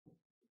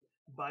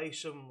buy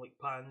some like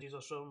pansies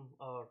or something,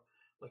 or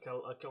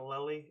like a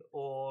lily,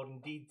 or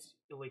indeed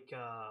A lily.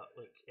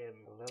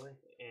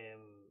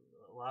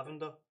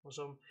 lavender or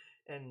something,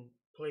 and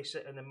place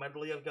it in the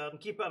middle of your garden.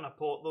 Keep it in a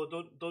pot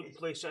though. Don't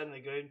place it in the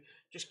ground.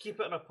 Just keep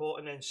it in a pot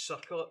and then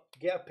circle it.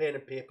 Get a pen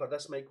and paper.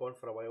 This might go on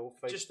for a while.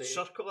 Just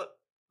circle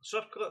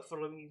it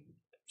for like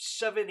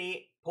 7,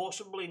 8,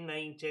 possibly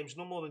 9 times,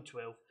 no more than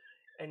 12,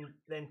 and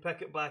then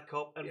pick it back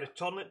up and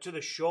return it to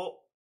the shop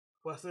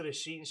with the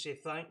receipt and say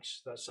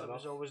thanks. That's that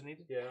was always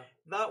needed. Yeah,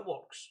 that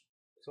works.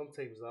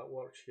 sometimes that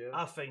works. Yeah,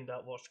 I find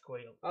that works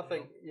quite. I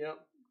think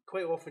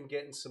quite often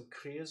getting some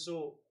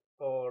creosote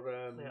or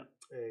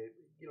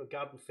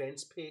garden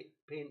fence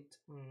paint,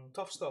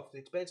 tough stuff, the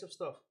expensive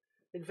stuff.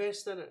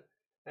 Invest in it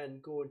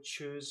and go and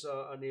choose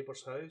a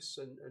neighbour's house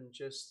and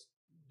just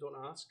don't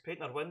ask. Paint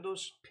their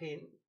windows.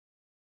 Paint.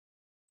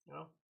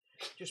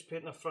 Just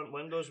paint their front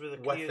windows with the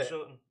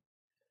creosote.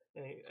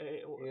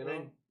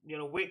 Then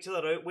wait till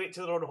they're out. Wait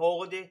till they're on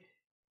holiday.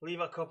 Leave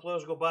it a couple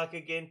hours. Go back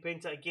again.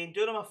 Paint it again.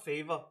 Do them a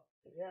favour.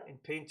 Yeah.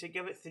 And paint it.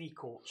 Give it 3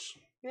 coats.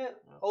 Yeah.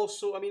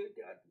 Also, I mean,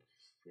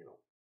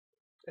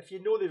 if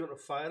you know they don't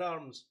have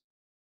firearms,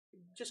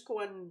 just go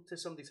into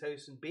somebody's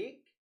house and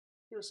bake.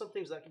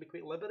 Sometimes that can be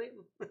quite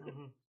liberating.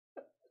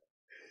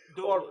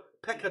 Or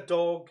pick a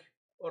dog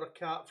or a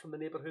cat from the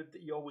neighbourhood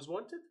that you always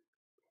wanted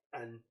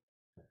and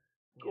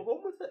go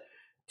home with it.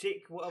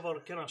 Take whatever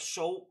kind of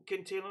salt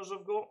containers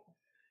I've got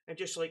and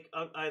just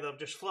either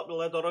just flip the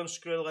lid or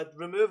unscrew the lid,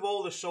 remove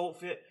all the salt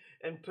for it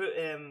and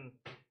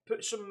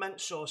put some mint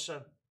sauce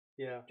in.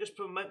 Yeah. Just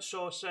put mint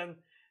sauce in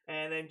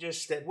and then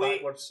just step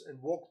backwards and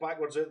walk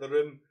backwards out the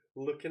room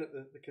looking at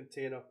the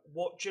container.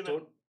 Watching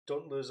it.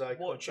 Don't lose eye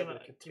contact with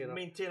the container.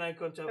 Maintain eye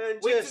contact.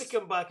 And wait till they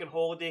come back on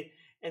holiday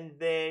and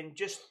then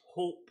just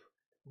hope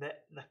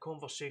that the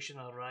conversation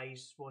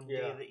arises one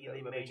day that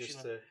they mention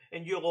it.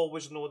 And you'll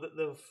always know that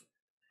they've...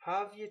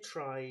 Have you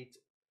tried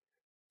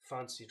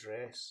fancy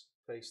dress,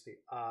 Feisty,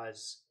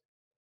 as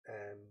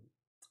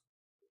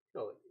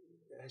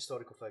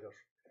historical figures?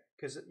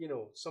 Because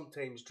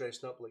sometimes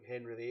dressing up like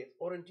Henry VIII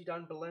or indeed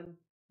Anne Boleyn,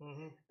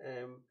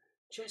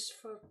 just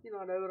for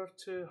an hour or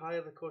two,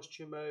 hire the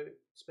costume out,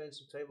 spend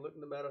some time, look in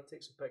the mirror,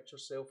 take some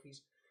pictures,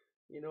 selfies.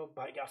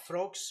 Buy a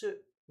frog suit.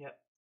 Yeah.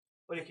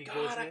 Or you could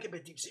go. That could be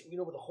deep sea.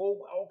 With the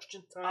whole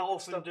oxygen tank. I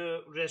often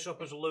do dress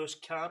up as Lewis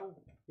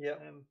Carroll. Yeah.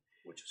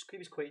 Which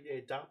was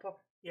quite dapper.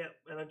 Yeah,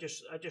 and I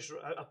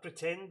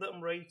pretend that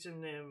I'm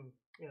writing,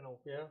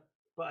 Yeah.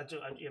 But I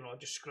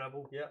just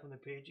scribble on the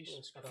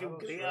pages. I feel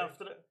great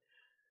after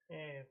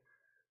it.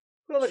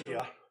 Well, there you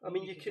are. I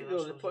mean, you can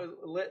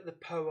let the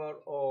power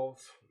of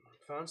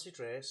fancy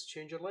dress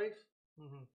change your life.